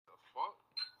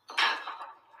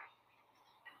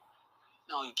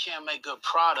No, you can't make good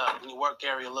product when your work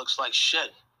area looks like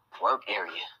shit. Work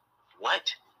area? What?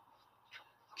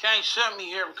 Can't send me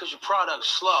here because your product's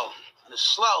slow. And it's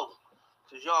slow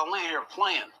because y'all in here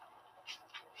playing.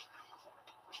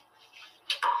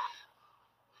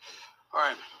 All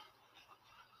right.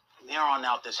 From here on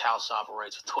out, this house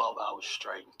operates for 12 hours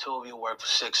straight. Two of you work for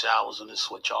 6 hours and then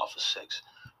switch off for 6.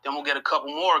 Then we'll get a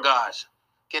couple more guys.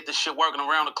 Get this shit working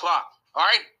around the clock. All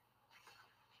right?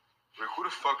 Rick, who the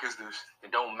fuck is this?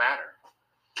 It don't matter.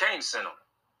 Kane sent him.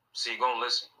 So you gonna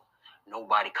listen.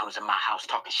 Nobody comes in my house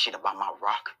talking shit about my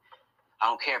rock. I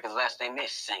don't care if his last name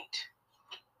is Saint.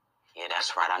 Yeah,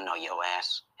 that's right. I know your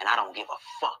ass. And I don't give a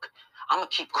fuck. I'm gonna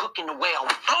keep cooking the way I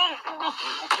want.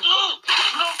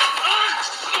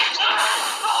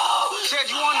 Said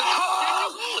you wanted to cook,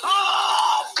 didn't you?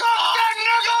 Oh, cook that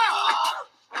nigga!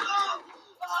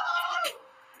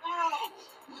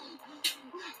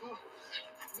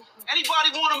 Anybody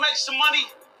want to make some money,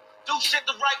 do shit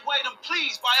the right way, then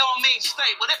please, by all means,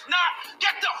 stay. But if not,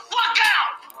 get the fuck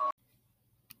out!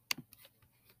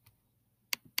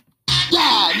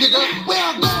 Die, nigga. Where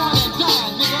I'm going and die,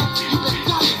 nigga. You've been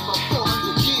dying for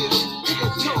 400 years.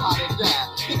 Niggas know how to die.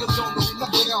 Niggas don't know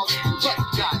nothing else but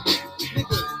dying.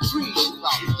 Niggas dream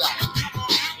about dying.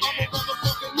 I'm a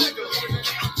motherfucking nigga.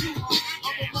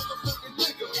 I'm a motherfucking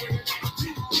nigga. I'm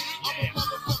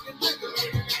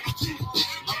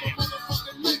a motherfucking nigga. I'm a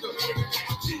motherfucking nigga.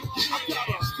 I got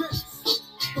a case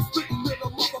for spitting in a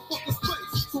motherfucker's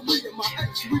face. So me and my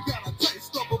ex, we got a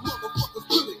taste of a motherfucker's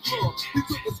billy club. He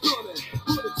took his gun and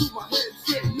put it to my head,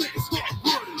 said niggas start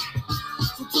running.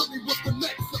 So tell me what's the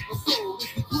next episode? Is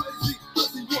he crazy?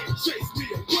 Does he wanna chase me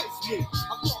and waste me?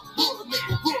 I thought run a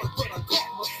nigga run, but I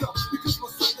caught myself because my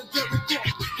secondary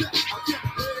thought was that I kept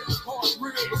dead, hard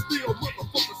real, but still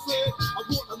motherfucker said I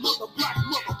want another black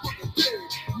motherfucker dead.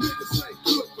 Niggas ain't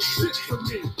good for shit to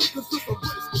me, cause it's a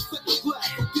race for second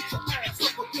class. So get your ass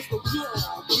up against the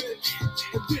wall, bitch.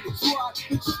 And then he tried to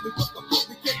check me, what the fuck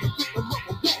became the victim of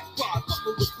a walk by.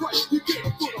 Fucking was right, you get a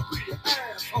foot up in your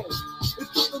asshole.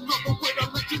 It's just another way to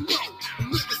let you know.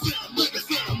 Niggas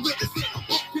said,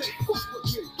 okay, fuck with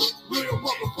me. Real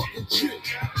motherfucking shit.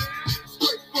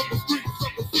 Straight from the streets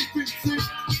of the CBT.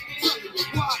 Telling you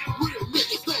why real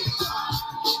niggas don't die.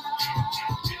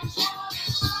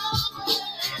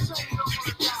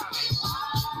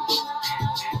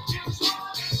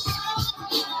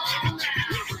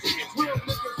 Real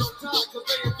niggas don't die cause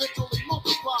they eventually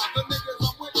multiply. The niggas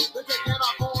I'm with, they're taking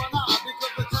out for an eye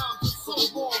because the times is so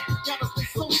long. Gotta stay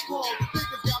so strong.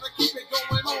 Niggas gotta keep it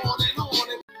going on and on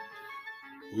and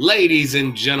Ladies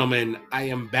and gentlemen, I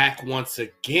am back once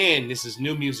again. This is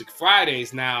New Music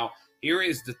Fridays. Now, here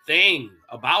is the thing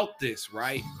about this,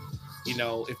 right? You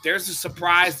know, if there's a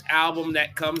surprise album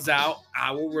that comes out,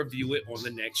 I will review it on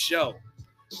the next show.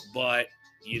 But,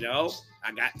 you know,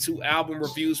 I got 2 album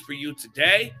reviews for you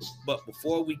today. But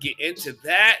before we get into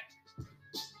that,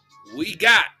 we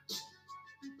got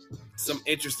some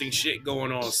interesting shit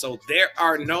going on. So there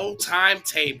are no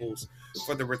timetables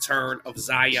for the return of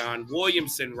Zion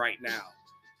Williamson right now.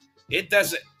 It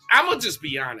doesn't, I'm going to just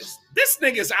be honest. This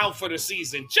nigga's out for the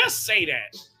season. Just say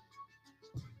that.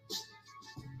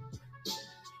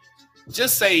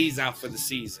 Just say he's out for the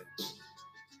season.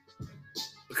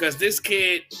 Because this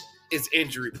kid is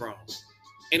injury prone.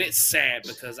 And it's sad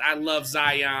because I love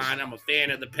Zion. I'm a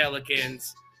fan of the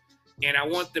Pelicans. And I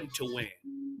want them to win.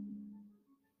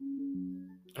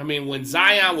 I mean, when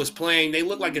Zion was playing, they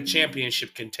looked like a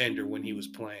championship contender when he was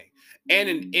playing. And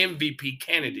an MVP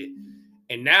candidate.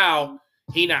 And now,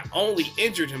 he not only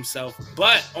injured himself,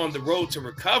 but on the road to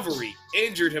recovery,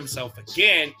 injured himself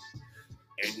again.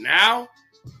 And now,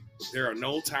 there are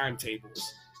no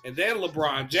timetables. And then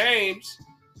LeBron James,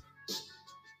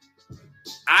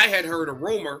 I had heard a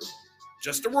rumor,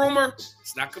 just a rumor,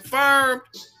 it's not confirmed.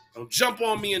 Don't jump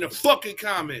on me in the fucking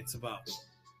comments about it.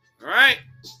 All right?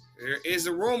 There is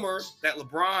a rumor that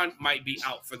LeBron might be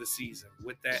out for the season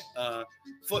with that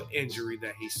foot injury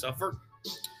that he suffered.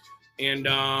 And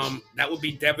that would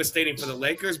be devastating for the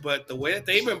Lakers. But the way that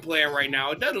they've been playing right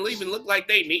now, it doesn't even look like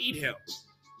they need him.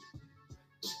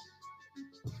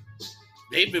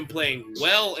 They've been playing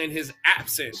well in his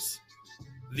absence.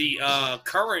 The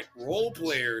current role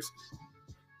players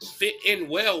fit in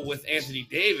well with Anthony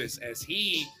Davis as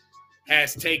he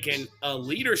has taken a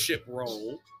leadership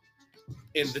role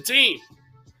in the team.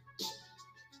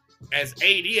 As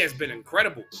AD has been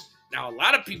incredible. Now, a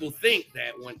lot of people think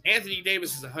that when Anthony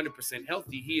Davis is 100%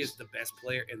 healthy, he is the best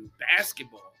player in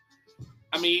basketball.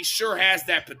 I mean, he sure has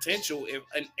that potential. If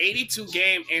an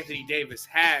 82-game Anthony Davis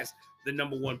has the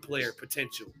number 1 player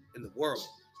potential in the world.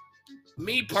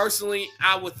 Me personally,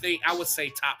 I would say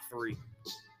top 3.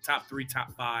 top 3,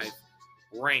 top 5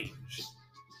 range.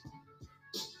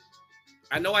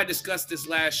 I know I discussed this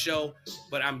last show,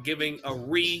 but I'm giving a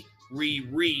review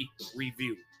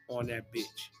on that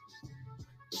bitch.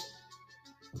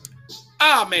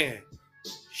 Ah, man.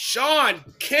 Sean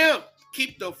Kemp.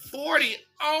 Keep the 40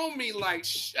 on me like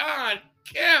Sean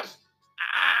Kemp.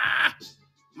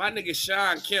 My nigga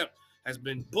Sean Kemp has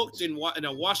been booked in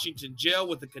a Washington jail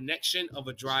with the connection of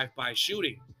a drive-by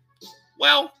shooting.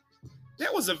 Well,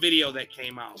 there was a video that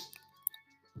came out.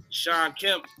 Sean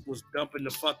Kemp was dumping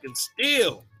the fucking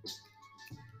steel.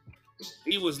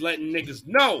 He was letting niggas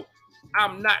know,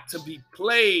 I'm not to be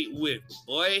played with,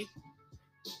 boy.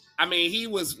 I mean, he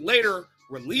was later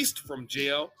released from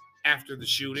jail after the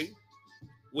shooting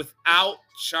without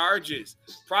charges.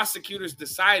 Prosecutors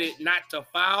decided not to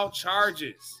file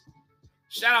charges.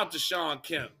 Shout out to Sean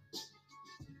Kemp.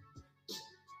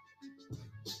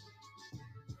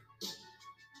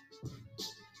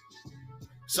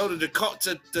 So the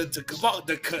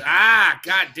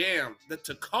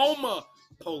Tacoma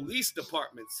Police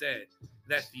Department said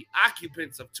that the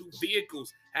occupants of 2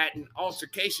 vehicles had an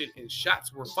altercation and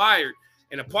shots were fired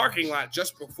in a parking lot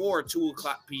just before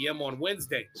 2:00 p.m. on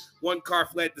Wednesday. 1 car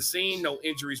fled the scene, no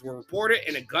injuries were reported,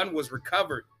 and a gun was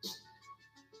recovered.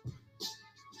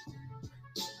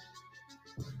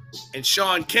 And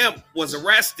Sean Kemp was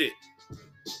arrested.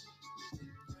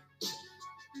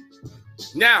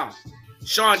 Now,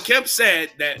 Sean Kemp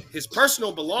said that his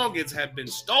personal belongings had been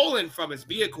stolen from his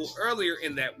vehicle earlier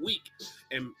in that week,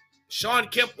 and Sean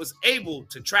Kemp was able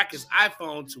to track his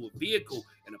iPhone to a vehicle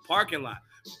in a parking lot.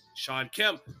 Sean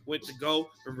Kemp went to go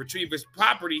and retrieve his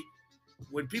property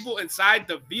when people inside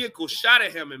the vehicle shot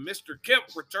at him, and Mr. Kemp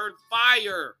returned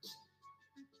fire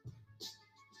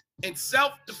in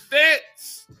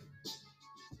self-defense.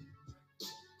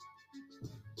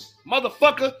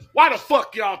 Motherfucker, why the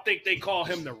fuck y'all think they call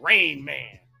him the Rain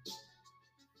Man?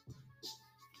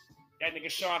 That nigga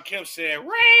Sean Kemp said, rain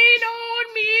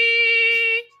on me.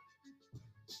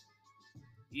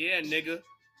 Yeah, nigga.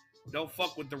 Don't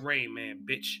fuck with the Rain Man,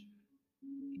 bitch.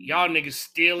 Y'all niggas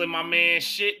stealing my man's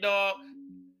shit, dog.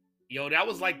 Yo, that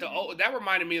was like that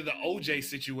reminded me of the OJ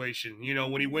situation, you know,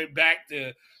 when he went back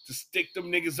to stick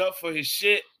them niggas up for his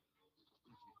shit.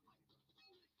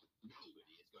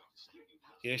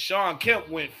 Yeah, Sean Kemp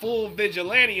went full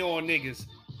vigilante on niggas.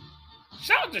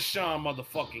 Shout out to Sean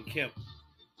motherfucking Kemp.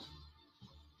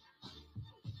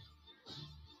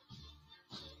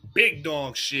 Big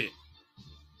dog shit.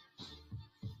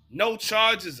 No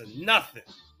charges or nothing.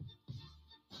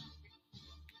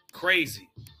 Crazy.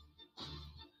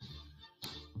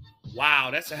 Wow,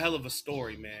 that's a hell of a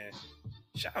story, man.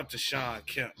 Shout out to Sean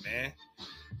Kemp, man.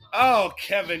 Oh,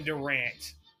 Kevin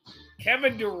Durant.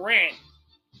 Kevin Durant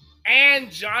and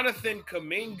Jonathan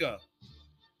Kuminga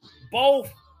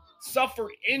both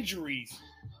suffered injuries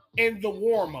in the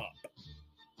warm-up.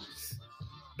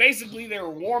 Basically, they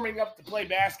were warming up to play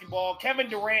basketball. Kevin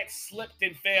Durant slipped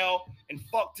and fell and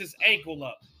fucked his ankle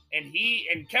up. And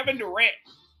Kevin Durant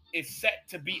is set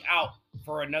to be out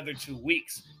for another 2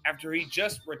 weeks after he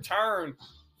just returned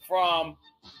from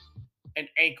an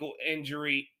ankle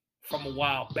injury from a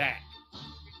while back.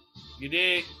 You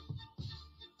dig?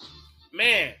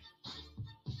 Man,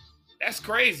 that's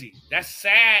crazy. That's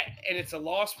sad, and it's a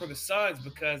loss for the Suns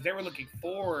because they were looking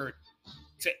forward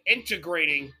to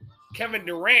integrating Kevin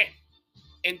Durant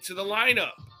into the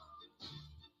lineup.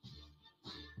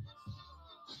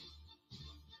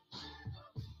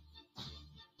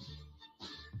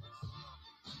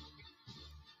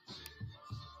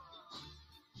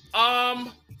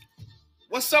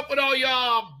 What's up with all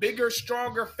y'all bigger,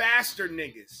 stronger, faster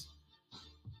niggas?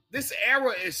 This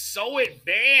era is so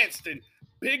advanced and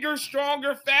bigger,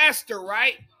 stronger, faster,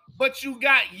 right? But you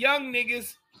got young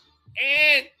niggas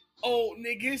and old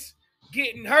niggas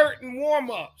getting hurt in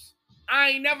warm-ups. I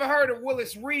ain't never heard of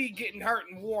Willis Reed getting hurt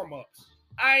in warm-ups.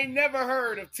 I ain't never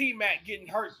heard of T-Mac getting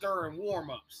hurt during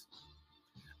warm-ups.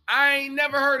 I ain't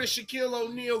never heard of Shaquille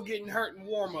O'Neal getting hurt in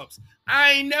warm-ups.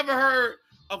 I ain't never heard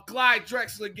of Clyde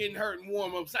Drexler getting hurt in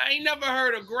warm-ups. I ain't never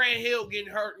heard of Grant Hill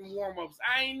getting hurt in warm-ups.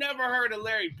 I ain't never heard of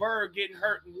Larry Bird getting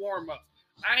hurt in warm-ups.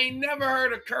 I ain't never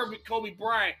heard of Kobe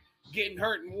Bryant getting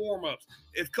hurt in warm-ups.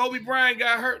 If Kobe Bryant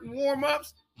got hurt in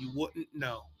warm-ups, you wouldn't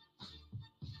know.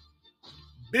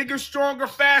 Bigger, stronger,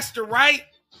 faster, right?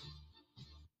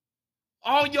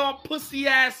 All y'all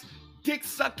pussy-ass,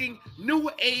 dick-sucking, new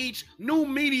age, new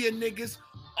media niggas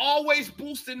always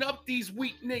boosting up these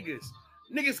weak niggas.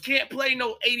 Niggas can't play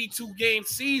no 82-game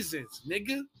seasons,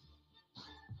 nigga.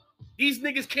 These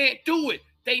niggas can't do it.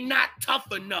 They not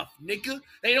tough enough, nigga.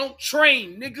 They don't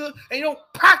train, nigga. They don't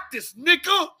practice,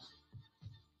 nigga.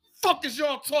 Fuck is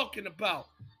y'all talking about,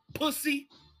 pussy?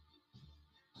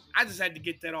 I just had to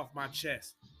get that off my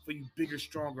chest for you bigger,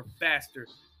 stronger, faster,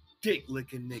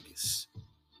 dick-licking niggas.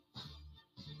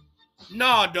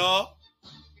 Nah, dog.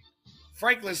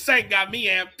 Franklin Saint got me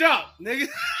amped up, nigga.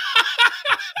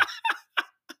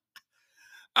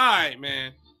 All right,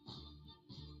 man.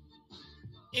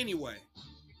 Anyway.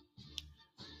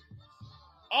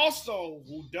 Also,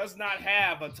 who does not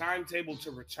have a timetable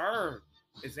to return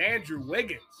is Andrew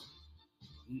Wiggins.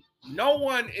 No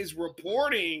one is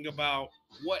reporting about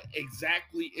what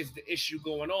exactly is the issue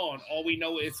going on. All we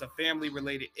know is a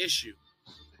family-related issue.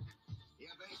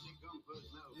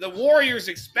 The Warriors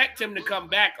expect him to come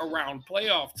back around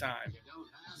playoff time.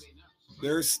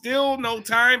 There's still no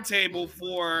timetable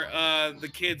for the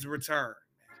kid's return.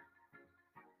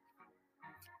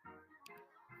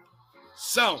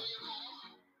 So,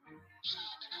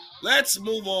 let's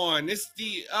move on.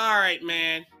 All right,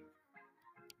 man.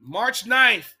 March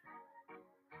 9th.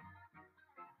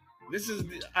 This is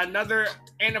another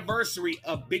anniversary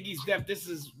of Biggie's death. This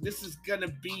is gonna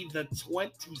be the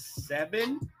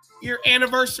 27-year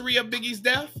anniversary of Biggie's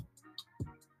death.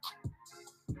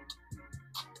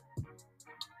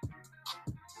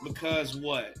 Because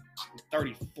what?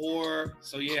 34.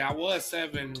 So yeah, I was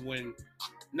 7 when.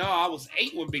 No, I was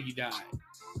 8 when Biggie died.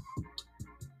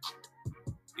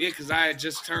 Yeah, because I had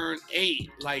just turned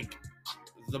 8 like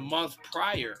the month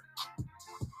prior.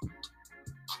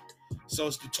 So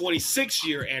it's the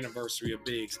 26-year anniversary of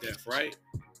Big's death, right?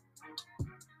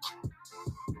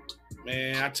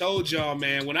 Man, I told y'all,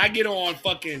 man, when I get on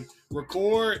fucking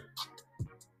record,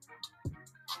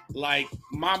 like,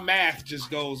 my math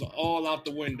just goes all out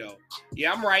the window.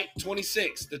 Yeah, I'm right,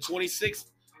 26. The 26th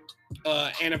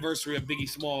anniversary of Biggie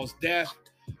Smalls' death.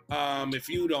 If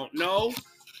you don't know,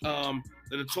 the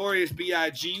Notorious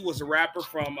B.I.G. was a rapper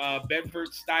from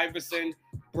Bedford-Stuyvesant,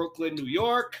 Brooklyn, New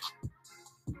York,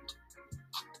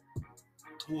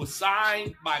 who was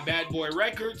signed by Bad Boy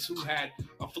Records, who had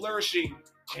a flourishing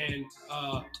and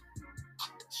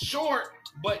short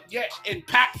but yet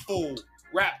impactful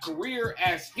rap career,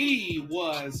 as he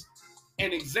was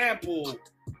an example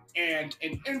and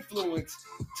an influence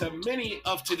to many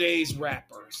of today's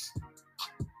rappers.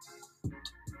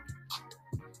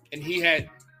 And he had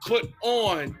put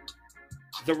on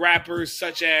the rappers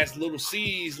such as Little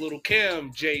C's, Little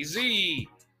Kim, Jay-Z,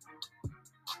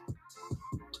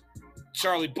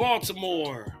 Charlie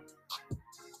Baltimore.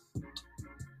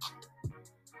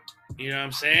 You know what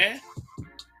I'm saying?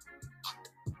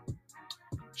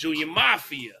 Junior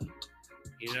Mafia,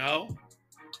 you know?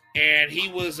 And he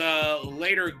was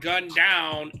later gunned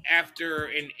down after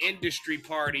an industry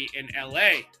party in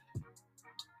LA.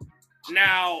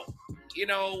 Now, you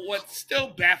know, what still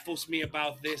baffles me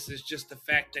about this is just the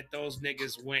fact that those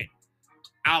niggas went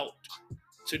out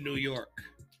to New York.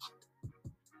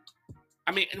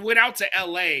 I mean, and went out to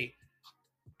LA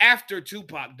after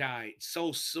Tupac died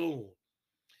so soon.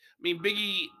 I mean,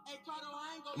 Biggie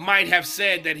might have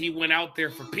said that he went out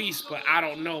there for peace, but I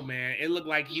don't know, man. It looked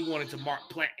like he wanted to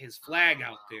plant his flag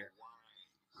out there.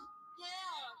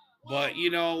 But, you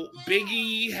know,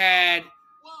 Biggie had,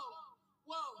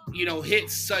 you know,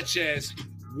 hits such as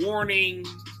Warning,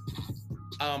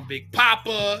 Big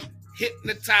Papa,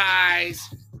 Hypnotize,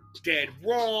 Dead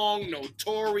Wrong,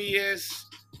 Notorious,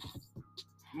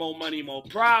 More Money, More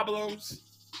Problems,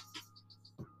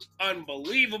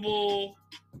 Unbelievable,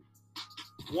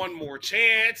 One More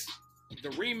Chance, the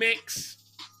remix.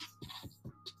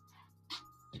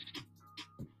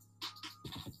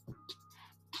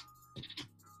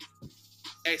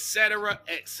 Etc.,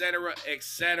 etc.,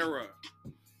 etc.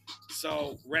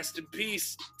 So, rest in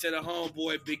peace to the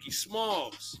homeboy Biggie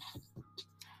Smalls.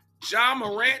 Ja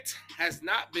Morant has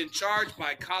not been charged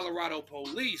by Colorado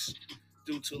police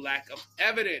due to lack of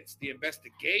evidence. The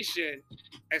investigation,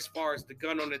 as far as the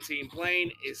gun on the team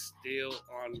plane, is still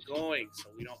ongoing.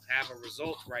 So we don't have a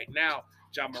result right now.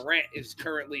 Ja Morant is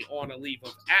currently on a leave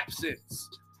of absence.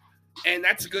 And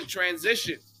that's a good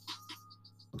transition.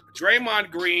 Draymond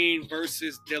Green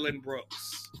versus Dylan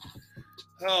Brooks.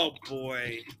 Oh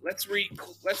boy. Let's read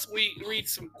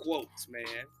some quotes,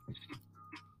 man.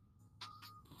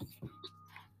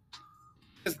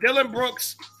 Because Dylan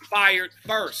Brooks fired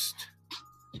first.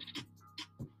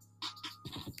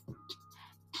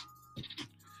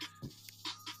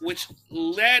 Which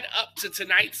led up to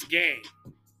tonight's game.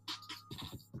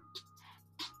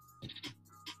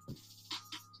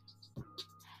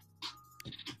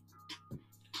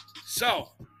 So,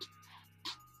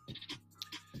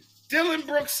 Dylan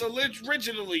Brooks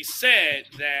originally said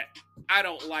that I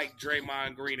don't like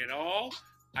Draymond Green at all.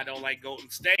 I don't like Golden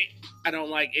State. I don't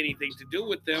like anything to do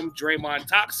with them. Draymond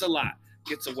talks a lot,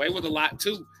 gets away with a lot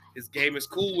too. His game is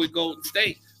cool with Golden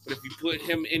State, but if you put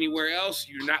him anywhere else,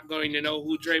 you're not going to know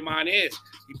who Draymond is.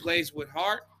 He plays with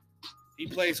heart. He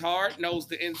plays hard, knows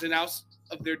the ins and outs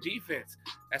of their defense.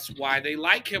 That's why they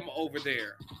like him over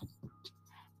there.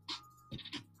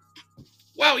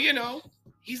 Well, you know,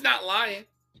 he's not lying.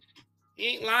 He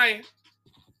ain't lying.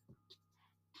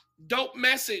 Dope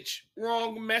message,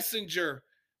 wrong messenger.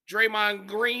 Draymond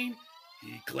Green,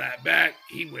 he clapped back,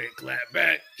 he went clap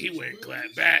back, he went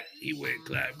clap back, he went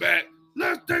clap back.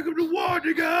 Let's take him to war,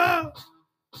 nigga.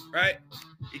 Right?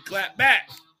 He clapped back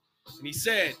and he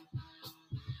said,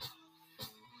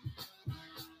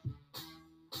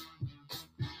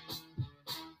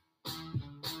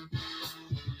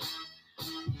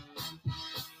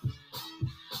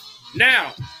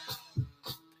 now,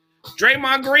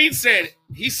 Draymond Green said,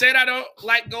 I don't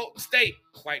like Golden State.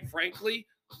 Quite frankly,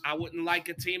 I wouldn't like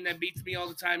a team that beats me all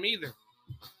the time either.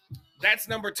 That's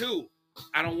number two.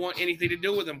 I don't want anything to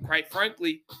do with them. Quite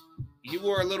frankly, you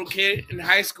were a little kid in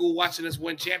high school watching us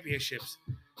win championships.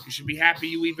 You should be happy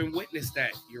you even witnessed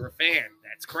that. You're a fan.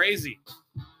 That's crazy.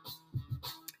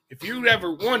 If you'd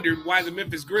ever wondered why the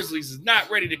Memphis Grizzlies is not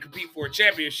ready to compete for a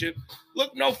championship,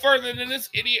 look no further than this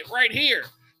idiot right here.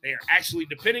 They are actually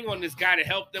depending on this guy to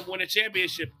help them win a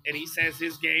championship, and he says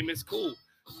his game is cool.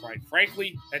 Quite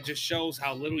frankly, that just shows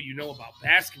how little you know about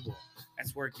basketball.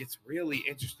 That's where it gets really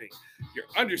interesting. Your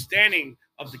understanding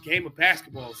of the game of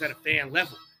basketball is at a fan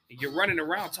level, and you're running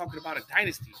around talking about a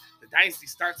dynasty. The dynasty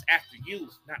starts after you,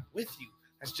 not with you.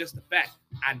 That's just a fact.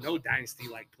 I know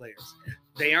dynasty-like players.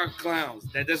 They aren't clowns.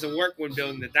 That doesn't work when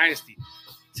building the dynasty.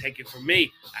 Take it from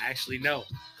me. I actually know.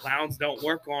 Clowns don't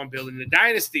work on building the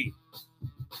dynasty.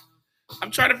 I'm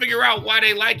trying to figure out why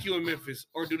they like you in Memphis,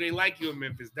 or do they like you in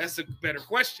Memphis? That's a better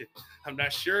question. I'm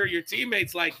not sure your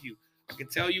teammates like you. I can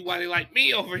tell you why they like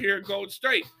me over here at Golden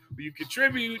State. When you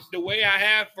contribute the way I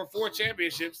have for 4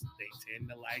 championships, they tend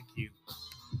to like you.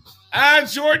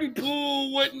 Jordan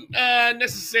Poole wouldn't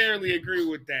necessarily agree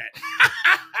with that.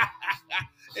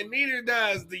 And neither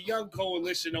does the young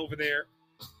coalition over there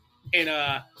in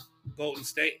Golden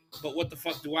State. But what the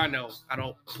fuck do I know? I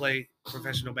don't play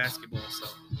professional basketball, so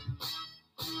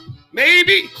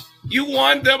maybe you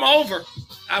won them over.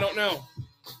 I don't know.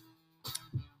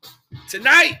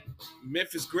 Tonight,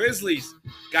 Memphis Grizzlies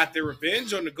got their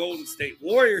revenge on the Golden State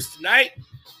Warriors tonight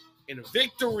in a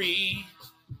victory.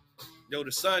 Though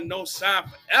the sun don't shine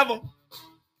forever,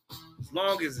 as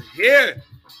long as it's here,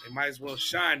 they might as well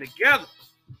shine together.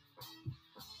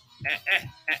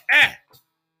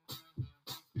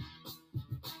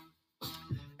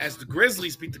 As the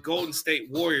Grizzlies beat the Golden State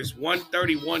Warriors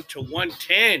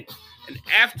 131-110. And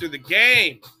after the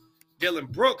game,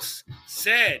 Dylan Brooks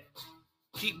said,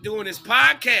 keep doing his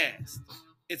podcast.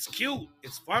 It's cute.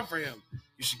 It's fun for him.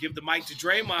 You should give the mic to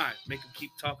Draymond. Make him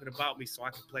keep talking about me so I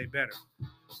can play better.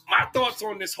 My thoughts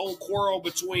on this whole quarrel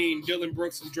between Dylan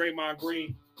Brooks and Draymond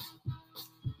Green.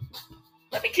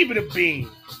 Let me keep it a bean.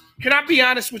 Can I be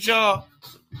honest with y'all?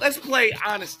 Let's play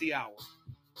honesty hour.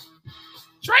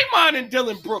 Draymond and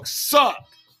Dylan Brooks suck.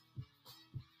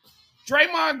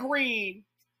 Draymond Green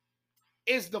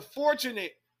is the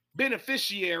fortunate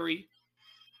beneficiary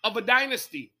of a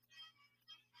dynasty.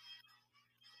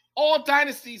 All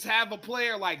dynasties have a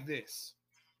player like this.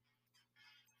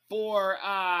 For,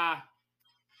 I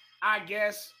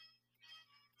guess,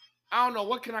 I don't know.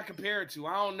 What can I compare it to?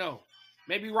 I don't know.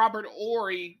 Maybe Robert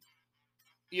Horry,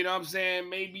 you know what I'm saying?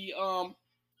 Maybe,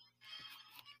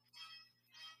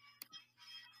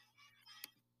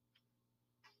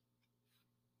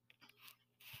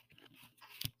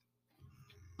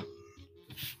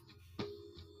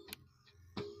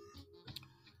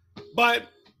 but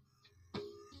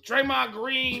Draymond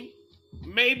Green,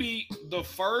 maybe the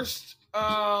first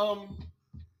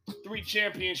 3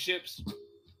 championships,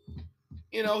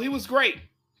 you know, he was great.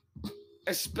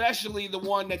 Especially the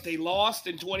one that they lost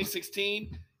in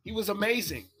 2016. He was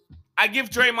amazing. I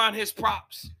give Draymond his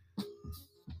props.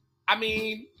 I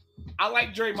mean, I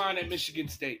like Draymond at Michigan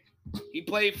State. He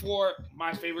played for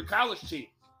my favorite college team.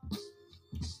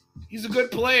 He's a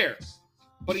good player,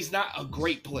 but he's not a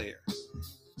great player.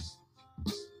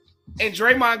 And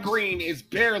Draymond Green is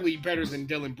barely better than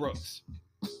Dylan Brooks.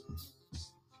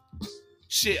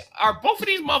 Shit, are both of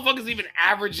these motherfuckers even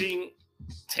averaging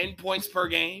 10 points per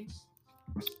game?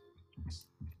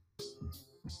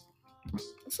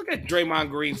 Let's look at Draymond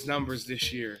Green's numbers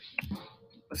this year.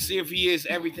 Let's see if he is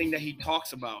everything that he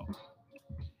talks about.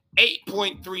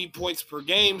 8.3 points per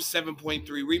game,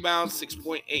 7.3 rebounds,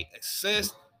 6.8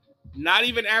 assists. Not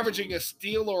even averaging a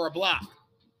steal or a block.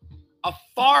 a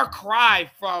far cry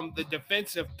from the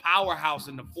defensive powerhouse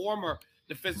and the former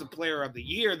defensive player of the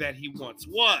year that he once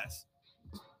was.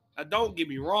 Now, don't get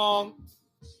me wrong.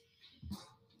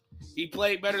 He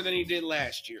played better than he did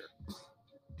last year.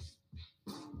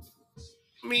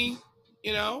 I mean,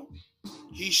 you know,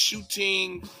 he's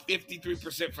shooting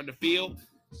 53% from the field.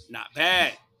 Not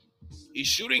bad. He's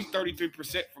shooting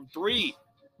 33% from three.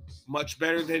 Much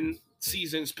better than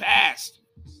seasons past.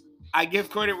 I give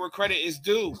credit where credit is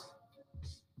due.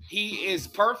 He is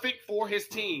perfect for his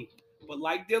team. But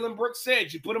like Dillon Brooks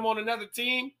said, you put him on another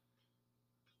team,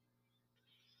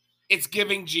 it's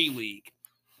giving G League.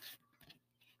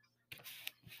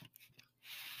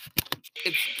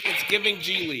 It's giving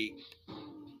G League.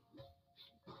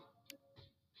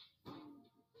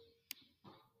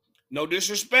 No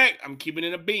disrespect. I'm keeping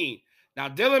it a bean. Now,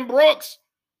 Dillon Brooks,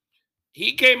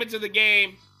 he came into the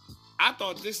game. I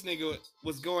thought this nigga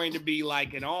was going to be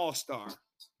like an all-star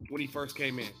when he first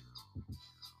came in.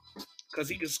 Because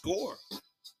he can score.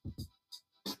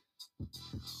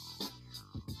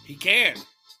 He can.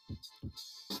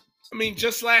 I mean,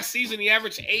 just last season, he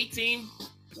averaged 18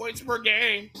 points per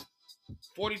game,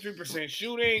 43%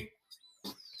 shooting,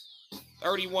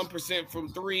 31% from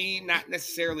three, not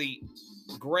necessarily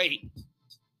great.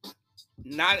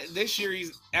 Not this year,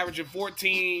 he's averaging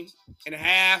 14 and a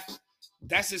half.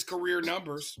 That's his career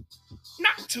numbers.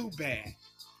 Not too bad.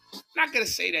 I'm not going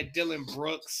to say that Dillon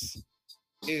Brooks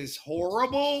is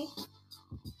horrible.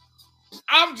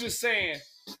 I'm just saying,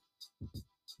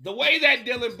 the way that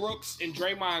Dillon Brooks and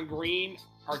Draymond Green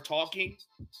are talking,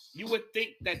 you would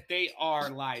think that they are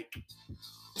like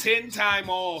 10-time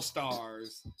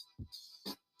All-Stars.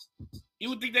 You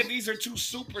would think that these are two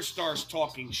superstars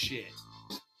talking shit.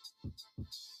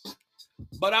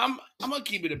 But I'm going to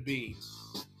keep it a B.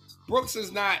 Brooks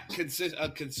is not a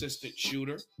consistent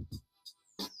shooter.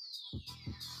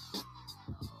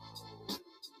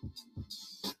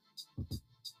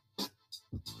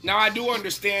 Now, I do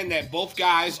understand that both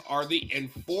guys are the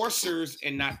enforcers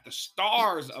and not the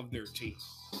stars of their team.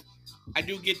 I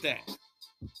do get that.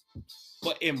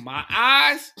 But in my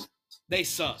eyes, they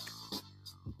suck.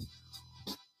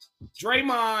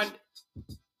 Draymond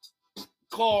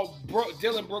called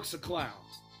Dillon Brooks a clown.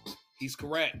 He's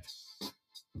correct.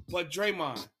 But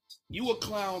Draymond, you a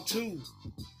clown too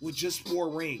with just 4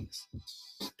 rings.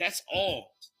 That's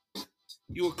all.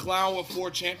 You a clown with 4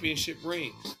 championship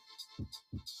rings.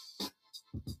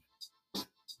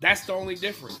 That's the only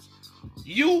difference.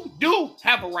 You do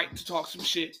have a right to talk some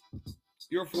shit.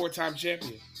 You're a 4-time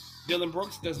champion. Dillon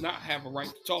Brooks does not have a right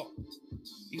to talk.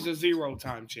 He's a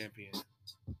 0-time champion.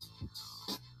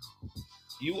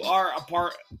 You are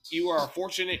a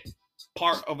fortunate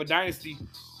part of a dynasty.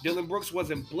 Dillon Brooks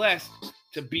wasn't blessed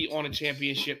to be on a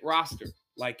championship roster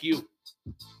like you.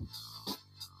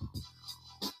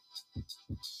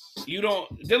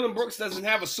 Dillon Brooks doesn't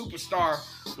have a superstar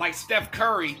like Steph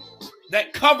Curry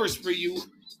that covers for you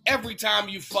every time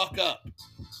you fuck up.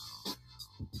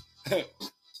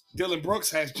 Dillon Brooks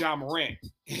has Ja Morant,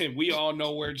 and we all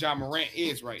know where Ja Morant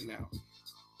is right now.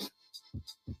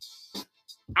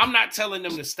 I'm not telling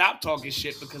them to stop talking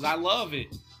shit because I love it.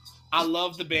 I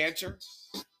love the banter.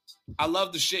 I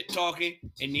love the shit talking.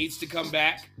 It needs to come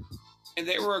back. And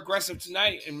they were aggressive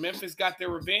tonight, and Memphis got their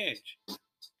revenge.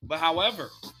 But however,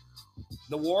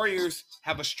 the Warriors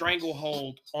have a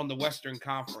stranglehold on the Western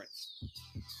Conference.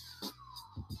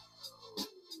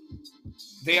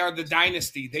 They are the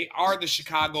dynasty. They are the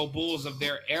Chicago Bulls of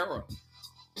their era.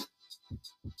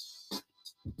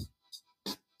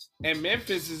 And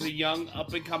Memphis is a young,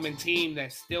 up-and-coming team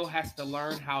that still has to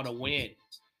learn how to win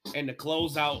and to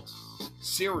close out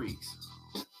series.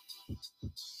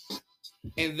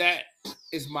 And that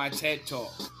is my TED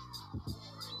Talk.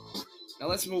 Now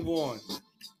let's move on.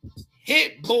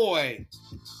 Hit Boy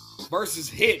versus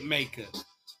Hitmaker.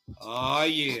 Oh,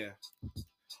 yeah.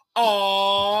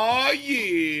 Oh,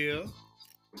 yeah.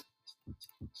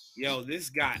 Yo,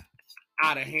 this got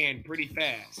out of hand pretty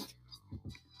fast.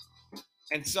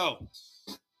 And so,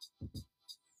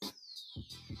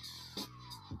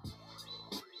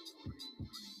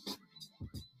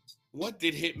 what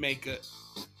did Hitmaker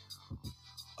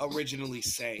originally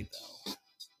say, though?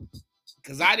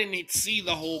 Because I didn't see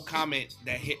the whole comment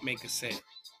that Hitmaker said.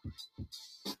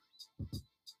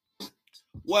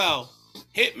 Well,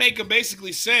 Hitmaker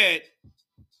basically said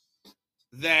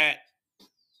that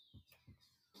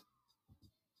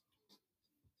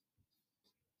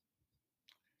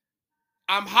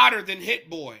I'm hotter than Hit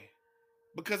Boy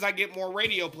because I get more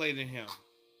radio play than him.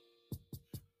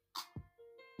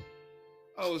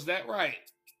 Oh, is that right?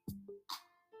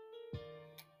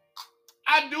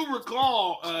 I do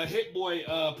recall Hit Boy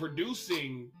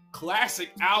producing classic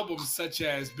albums such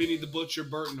as Benny the Butcher,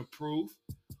 Burden of Proof,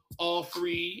 All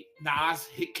Three, Nas,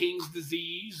 Hit King's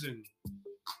Disease, and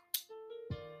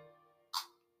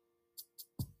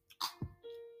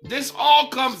this all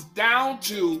comes down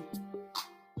to,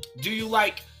 do you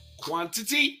like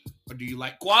quantity or do you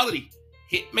like quality?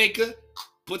 Hitmaker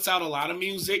puts out a lot of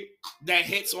music that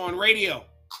hits on radio.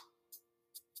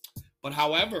 But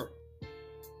however,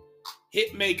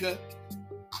 Hitmaker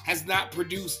has not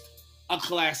produced a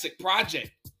classic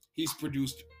project. He's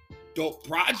produced dope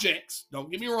projects,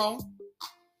 don't get me wrong.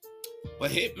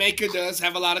 But Hitmaker does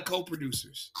have a lot of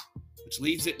co-producers, which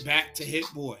leads it back to Hit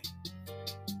Boy.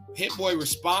 Hit Boy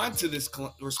responded to this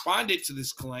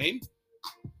claim.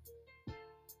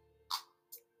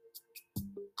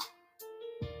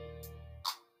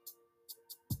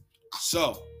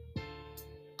 So,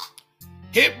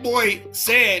 Hit Boy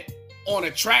said on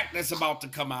a track that's about to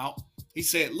come out, he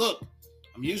said, look,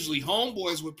 I'm usually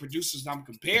homeboys with producers I'm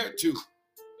compared to.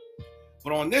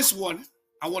 But on this one,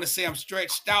 I want to say I'm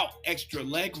stretched out, extra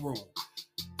leg room.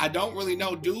 I don't really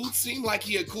know dude. Seemed like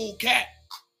he a cool cat.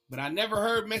 But I never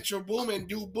heard Metro Boomin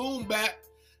do boom bap.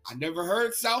 I never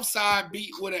heard Southside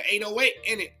beat with an 808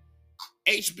 in it.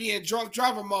 HB in drunk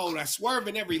driver mode. I swerve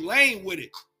in every lane with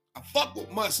it. I fuck with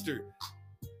Mustard.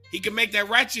 He can make that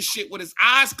ratchet shit with his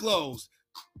eyes closed.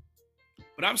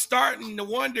 But I'm starting to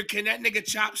wonder, can that nigga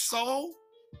chop soul?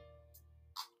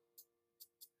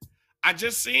 I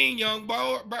just seen Young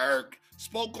Berg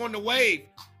spoke on the wave.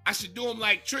 I should do him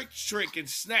like Trick and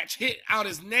snatch Hit out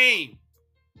his name.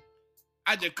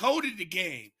 I decoded the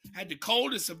game. Had the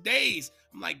coldest of days.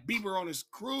 I'm like Bieber on his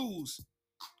cruise.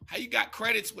 How you got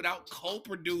credits without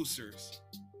co-producers?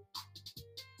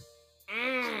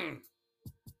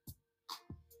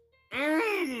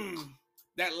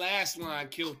 That last line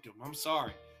killed him. I'm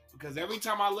sorry. Because every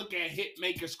time I look at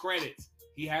Hitmaker's credits,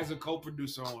 he has a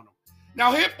co-producer on him.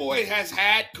 Now, Hit Boy has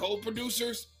had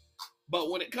co-producers,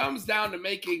 but when it comes down to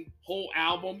making whole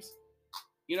albums,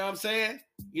 you know what I'm saying?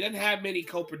 He doesn't have many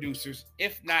co-producers,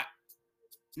 if not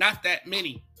that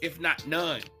many, if not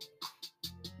none.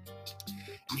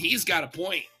 And he's got a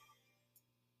point.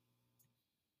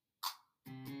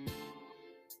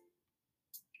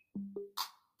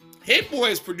 Hit Boy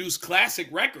has produced classic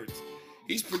records.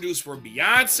 He's produced for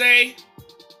Beyonce.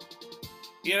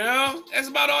 You know, that's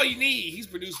about all you need. He's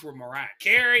produced for Mariah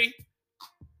Carey.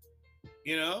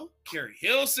 You know, Carrie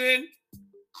Hilson. You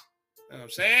know what I'm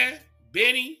saying?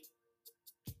 Benny.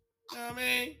 You know what I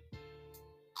mean?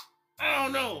 I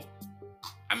don't know.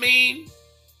 I mean,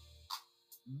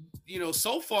 you know,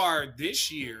 so far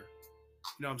this year,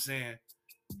 you know what I'm saying?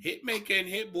 Hitmaker and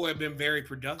Hit Boy have been very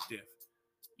productive.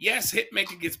 Yes,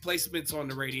 Hitmaker gets placements on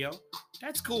the radio.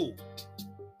 That's cool.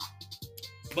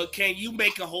 But can you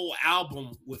make a whole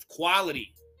album with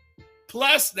quality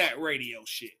plus that radio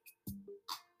shit?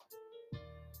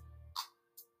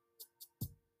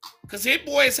 Because Hit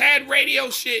Boy has had radio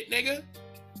shit, nigga.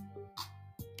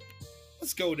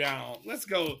 Let's go down. Let's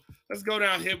go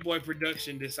down Hit Boy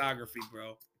production discography,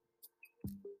 bro.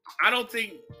 I don't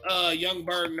think Young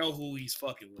Berg know who he's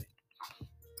fucking with.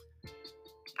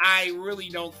 I really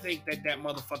don't think that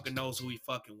motherfucker knows who he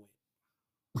fucking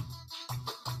with.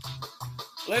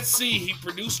 Let's see. He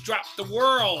produced Drop the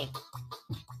World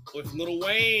with Lil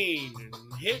Wayne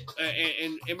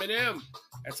and Eminem.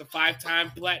 That's a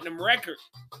 5-time platinum record.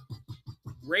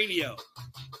 Radio.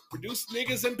 Produced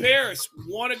Niggas in Paris.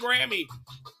 Won a Grammy.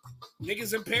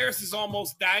 Niggas in Paris is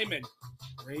almost diamond.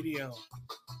 Radio.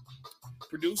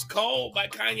 Produced Cold by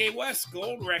Kanye West.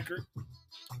 Gold record.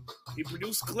 He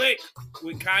produced Click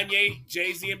with Kanye,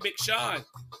 Jay-Z, and Big Sean.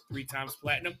 3 times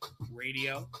platinum.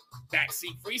 Radio.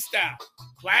 Backseat Freestyle.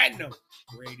 Platinum.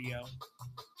 Radio.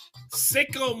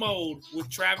 Sicko Mode with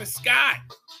Travis Scott.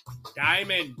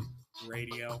 Diamond.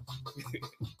 Radio.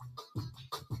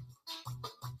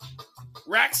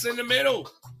 Racks in the Middle.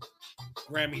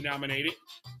 Grammy nominated.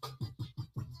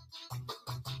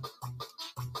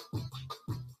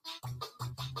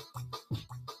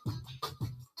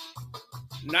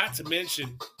 Not to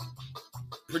mention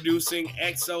producing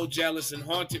XO, Jealous, and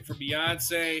Haunted for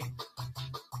Beyonce.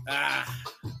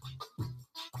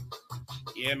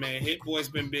 Yeah, man, Hit Boy's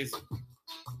been busy.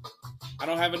 I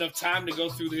don't have enough time to go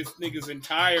through this nigga's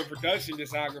entire production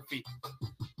discography.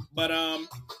 But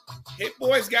Hit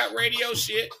Boy's got radio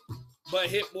shit, but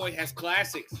Hit Boy has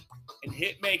classics. And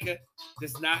Hitmaker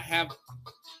does not have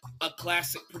a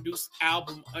classic produced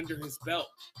album under his belt.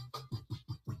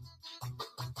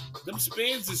 Them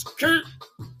spins is curt,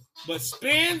 but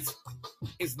spins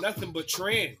is nothing but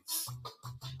trends.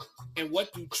 And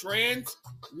what do trends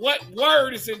What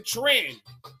word is in trend?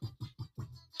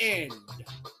 End.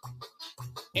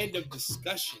 End of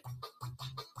discussion.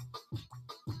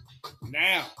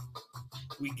 Now,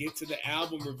 we get to the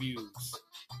album reviews.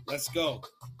 Let's go.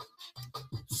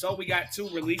 So we got 2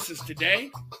 releases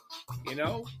today. You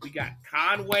know, we got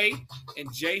Conway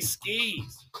and Jay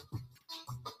Skis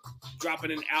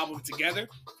dropping an album together.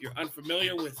 If you're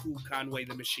unfamiliar with who Conway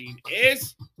the Machine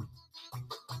is,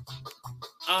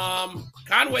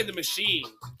 Conway the Machine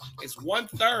is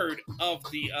 1/3 of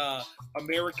the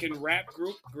American rap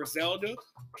group Griselda,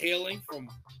 hailing from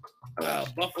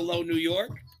Buffalo, New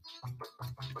York.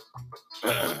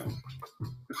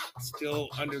 Still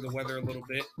under the weather a little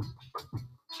bit.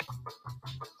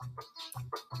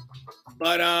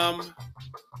 But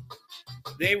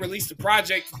they released a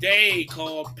project today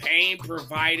called Pain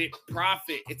Provided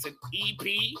Profit. It's an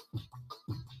EP.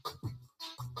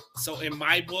 So in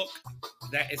my book,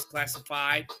 that is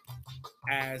classified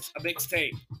as a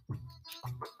mixtape.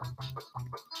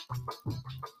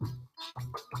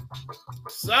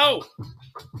 So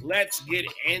let's get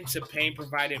into Pain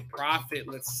Provided Profit.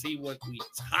 Let's see what we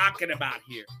talking about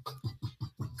here.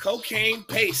 Cocaine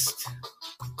Paste.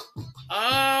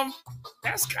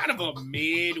 That's kind of a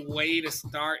mid way to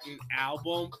start an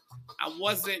album. I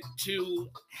wasn't too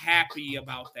happy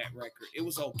about that record. It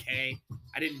was okay.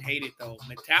 I didn't hate it though.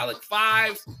 Metallic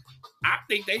Fives, I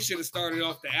think they should have started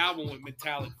off the album with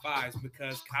Metallic Fives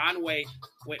because Conway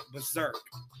went berserk.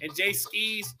 And Jay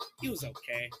Skis, he was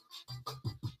okay.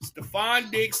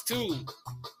 Stephon Diggs too,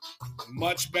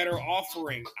 much better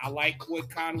offering. I like what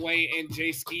Conway and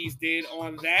Jay Skis did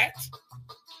on that.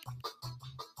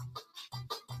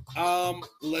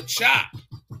 LaChop.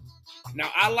 Now,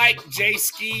 I like Jay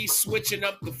Skis switching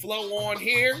up the flow on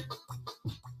here.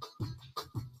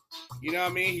 You know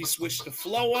what I mean? He switched the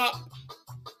flow up.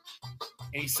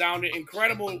 And he sounded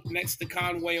incredible next to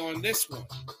Conway on this one.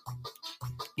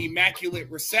 Immaculate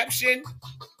Reception.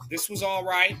 This was all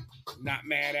right. Not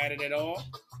mad at it at all.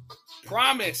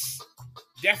 Promise.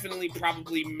 Definitely,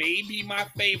 probably, maybe my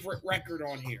favorite record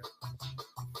on here.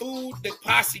 Food, the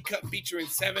Posse Cut featuring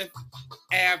 7th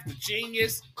Ave the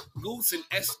Genius, Goose and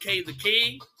SK the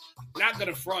King. Not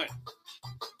gonna front.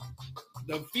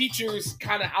 The features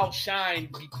kind of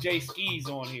outshine Jay Skis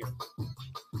on here.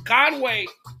 Conway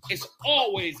is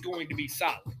always going to be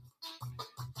solid.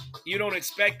 You don't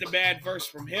expect a bad verse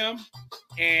from him,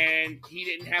 and he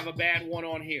didn't have a bad one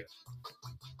on here.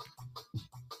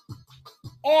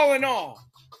 All in all,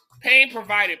 Pain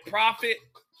Provided Profit.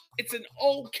 It's an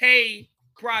okay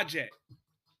project.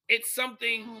 It's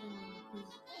something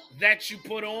that you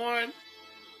put on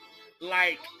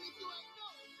like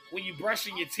when you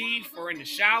brushing your teeth or in the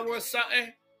shower or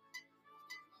something.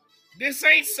 This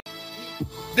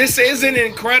isn't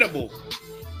incredible.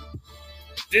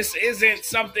 This isn't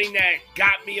something that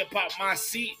got me up out my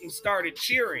seat and started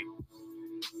cheering.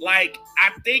 Like,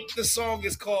 I think the song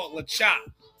is called La Chop.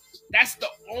 That's the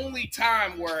only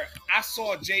time where I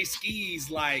saw Jay Skis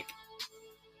like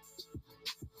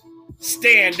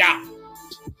stand out.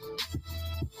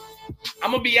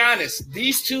 I'm going to be honest.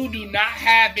 These two do not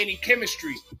have any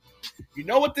chemistry. You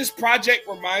know what this project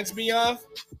reminds me of?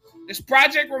 This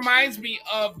project reminds me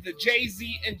of the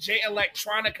Jay-Z and Jay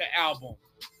Electronica album.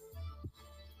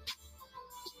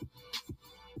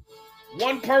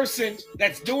 One person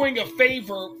that's doing a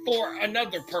favor for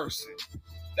another person.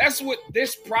 That's what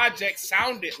this project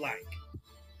sounded like.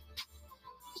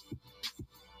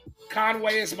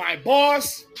 Conway is my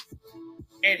boss,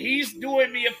 and he's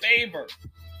doing me a favor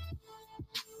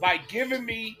by giving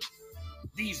me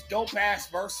these dope-ass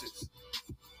verses.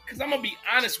 Because I'm going to be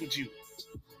honest with you.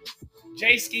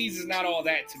 Jay Skis is not all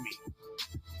that to me.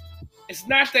 It's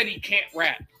not that he can't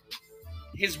rap.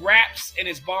 His raps and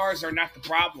his bars are not the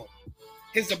problem.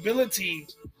 His ability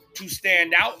to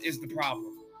stand out is the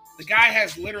problem. The guy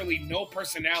has literally no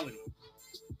personality.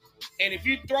 And if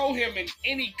you throw him in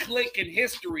any clique in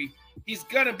history, he's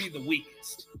going to be the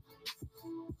weakest.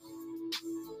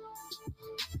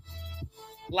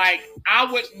 Like,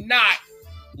 I would not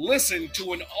listen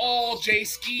to an all Jay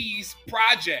Skis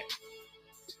project.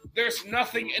 There's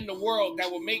nothing in the world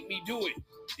that would make me do it.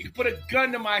 You could put a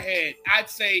gun to my head. I'd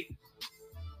say,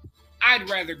 I'd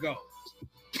rather go.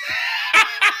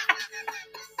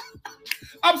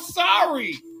 I'm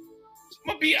sorry.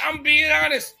 I'm being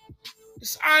honest.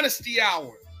 It's honesty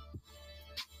hour.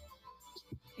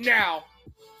 Now,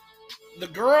 the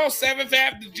girl, 7th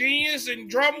Ave the Genius and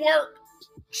drum work,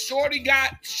 Shorty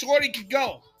could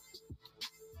go.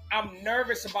 I'm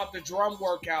nervous about the drum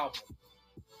work album.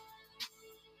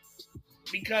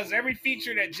 Because every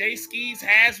feature that Jay Skis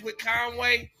has with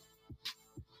Conway,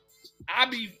 I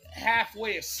be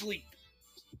halfway asleep.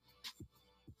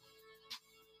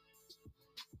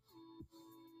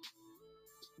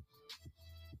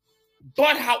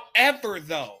 But however,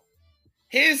 though,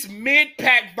 his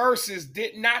mid-pack verses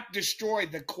did not destroy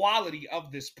the quality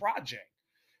of this project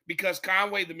because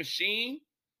Conway the Machine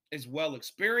is well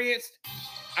experienced.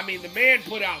 I mean, the man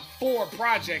put out 4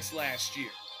 projects last year.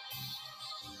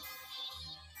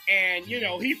 And, you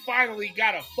know, he finally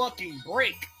got a fucking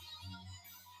break.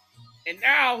 And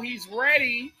now he's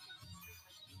ready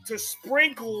to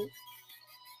sprinkle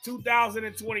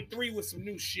 2023 with some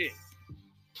new shit.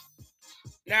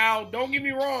 Now, don't get me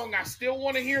wrong, I still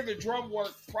want to hear the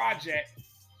Drumwork project,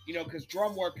 you know, because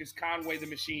Drumwork is Conway the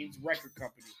Machine's record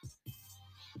company.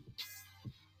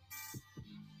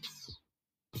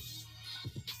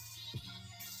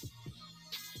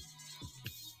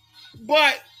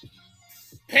 But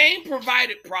Pain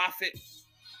Provided Profit,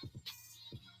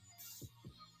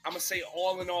 I'm going to say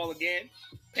all in all again,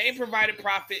 Pain Provided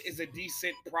Profit is a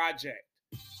decent project.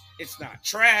 It's not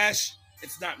trash.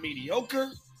 It's not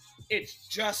mediocre. It's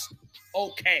just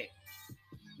okay.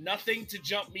 Nothing to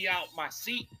jump me out my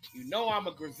seat. You know I'm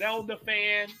a Griselda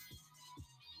fan.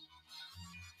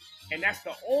 And that's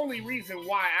the only reason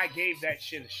why I gave that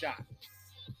shit a shot.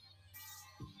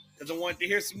 Because I wanted to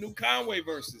hear some new Conway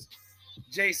verses.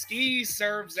 Jay Ski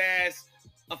serves as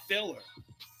a filler.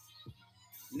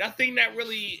 Nothing that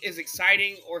really is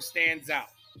exciting or stands out.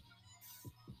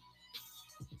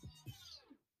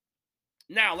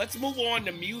 Now, let's move on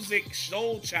to Music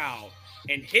Soul Child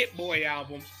and Hit Boy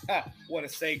album. What a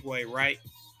segue, right?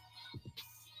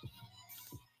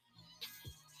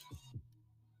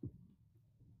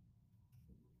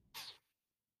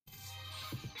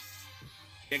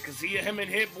 Yeah, because him and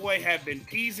Hit Boy have been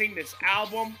teasing this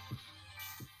album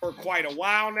for quite a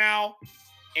while now,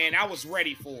 and I was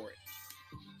ready for it.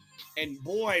 And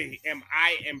boy, am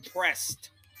I impressed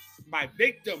by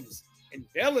Victims and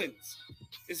Villains.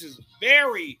 This is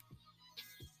very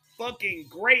fucking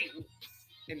great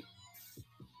and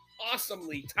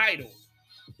awesomely titled,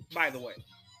 by the way.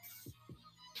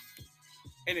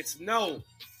 And it's no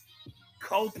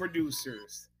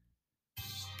co-producers.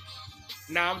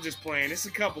 Nah, I'm just playing. It's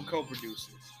a couple co-producers.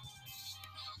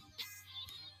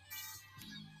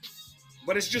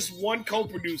 But it's just one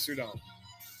co-producer, though.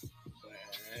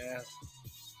 Well,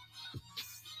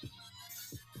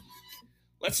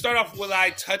 let's start off with I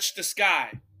Touch the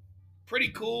Sky. Pretty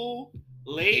cool,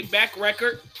 laid-back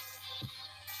record.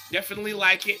 Definitely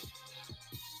like it.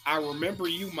 I Remember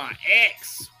You, My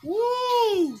Ex.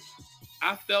 Woo!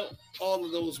 I felt all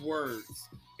of those words.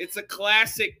 It's a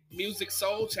classic Music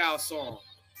Soul Child song.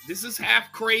 This is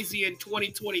half crazy in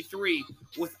 2023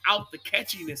 without the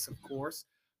catchiness, of course,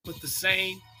 but the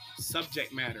same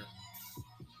subject matter.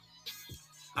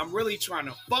 I'm really trying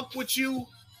to fuck with you.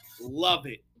 Love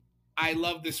it. I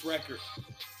love this record.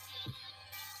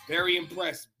 Very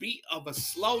impressed. Beat of a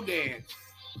Slow Dance.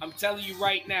 I'm telling you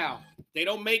right now, they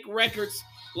don't make records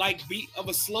like Beat of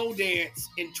a Slow Dance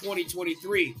in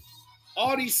 2023.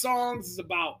 All these songs is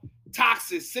about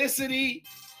toxicity,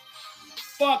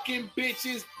 fucking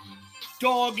bitches,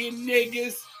 dogging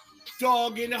niggas,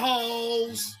 dogging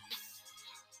hoes.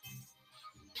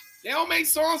 They don't make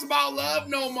songs about love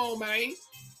no more, man.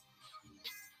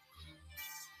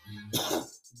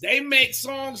 They make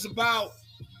songs about,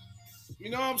 you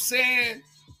know what I'm saying,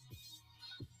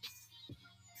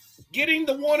 getting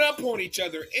the one up on each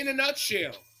other in a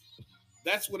nutshell.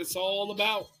 That's what it's all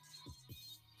about.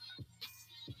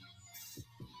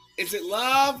 Is it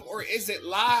love or is it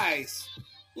lies?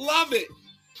 Love it.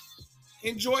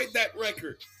 Enjoyed that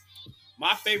record.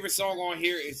 My favorite song on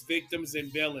here is Victims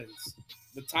and Villains.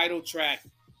 The title track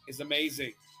is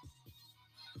amazing.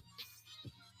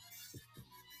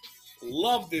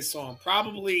 Love this song.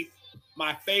 Probably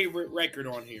my favorite record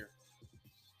on here.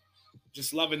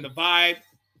 Just loving the vibe.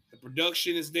 The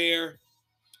production is there.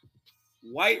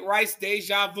 White Rice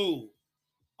Deja Vu.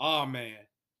 Oh, man.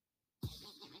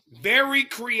 Very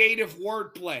creative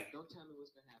wordplay.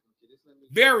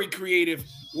 Very creative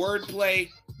wordplay.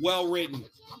 Well written.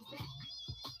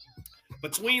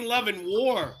 Between Love and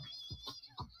War.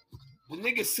 The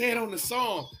nigga said on the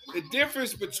song, the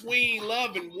difference between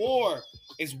love and war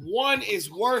is one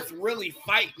is worth really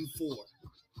fighting for.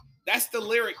 That's the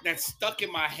lyric that's stuck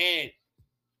in my head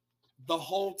the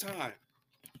whole time.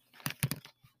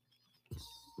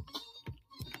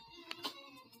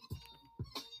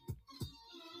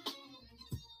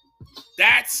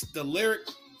 That's the lyric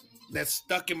that's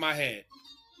stuck in my head.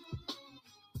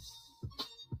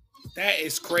 That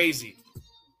is crazy.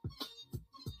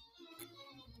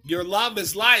 Your love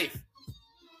is life.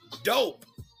 Dope.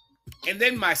 And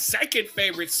then my second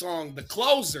favorite song, The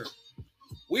Closer,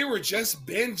 We Were Just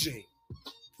Binging.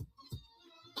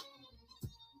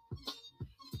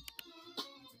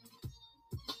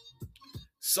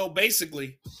 So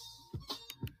basically,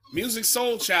 Musiq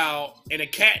Soulchild and a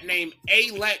cat named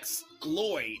Alex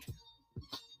Lloyd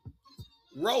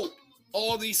wrote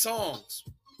all these songs.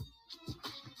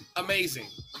 Amazing.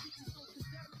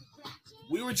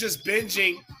 We Were Just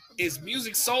Binging is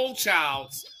Musiq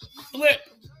Soulchild's flip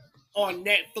on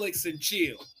Netflix and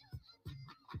chill.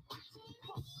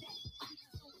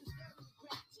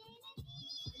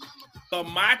 But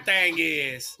my thing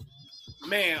is,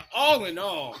 man, all in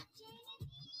all,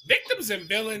 Victims and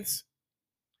Villains,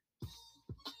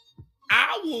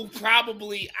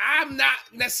 I'm not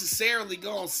necessarily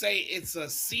going to say it's a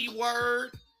C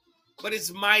word, but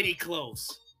it's mighty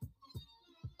close.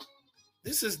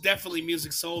 This is definitely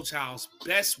Musiq Soulchild's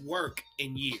best work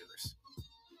in years.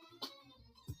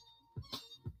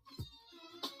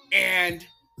 And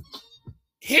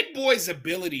Hit Boy's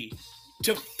ability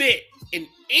to fit in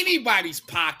anybody's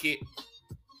pocket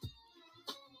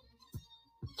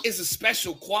is a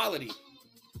special quality.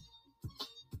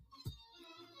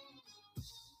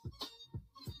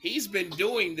 He's been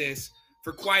doing this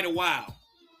for quite a while.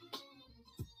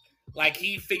 Like,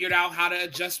 he figured out how to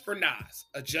adjust for Nas,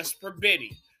 adjust for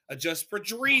Benny, adjust for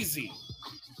Dreezy.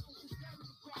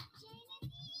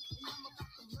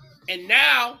 And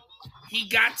now he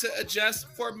got to adjust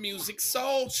for Musiq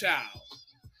Soulchild.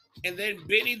 And then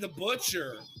Benny the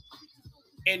Butcher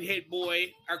and Hit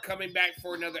Boy are coming back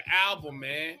for another album,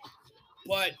 man.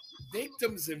 But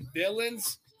Victims and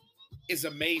Villains is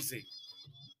amazing.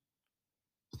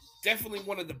 Definitely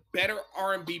one of the better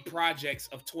R&B projects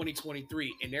of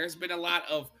 2023. And there's been a lot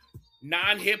of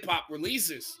non-hip-hop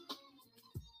releases.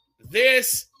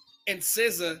 This and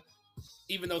SZA,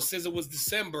 even though SZA was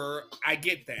December, I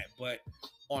get that. But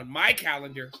on my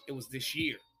calendar, it was this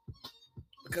year.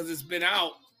 Because it's been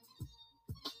out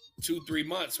 2-3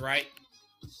 months, right?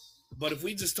 But if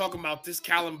we just talk about this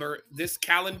calendar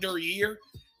year,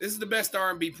 this is the best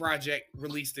R&B project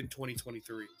released in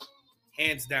 2023.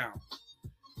 Hands down.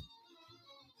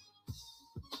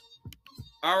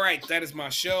 All right, that is my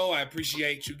show. I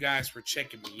appreciate you guys for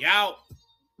checking me out.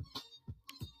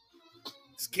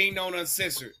 It's King Known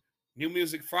Uncensored. New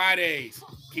Music Fridays.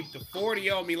 Keep the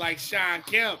 40 on me like Sean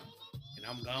Kemp. And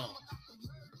I'm gone.